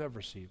grace that you have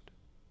received?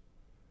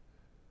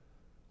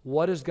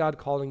 What is God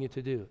calling you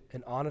to do?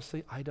 And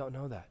honestly, I don't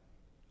know that.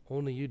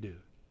 Only you do.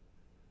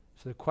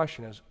 So the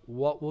question is,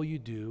 what will you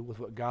do with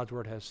what God's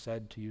Word has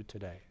said to you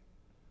today?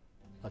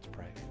 Let's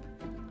pray.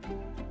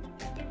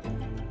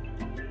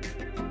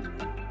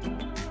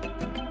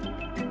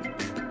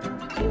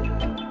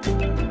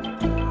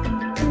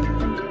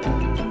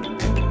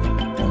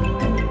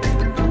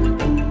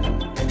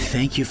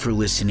 Thank you for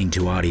listening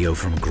to audio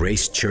from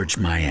Grace Church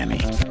Miami.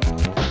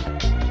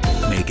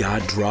 May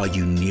God draw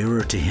you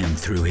nearer to Him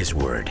through His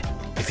Word.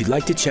 If you'd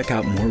like to check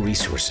out more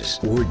resources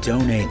or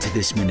donate to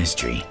this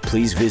ministry,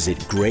 please visit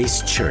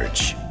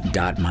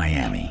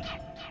gracechurch.miami.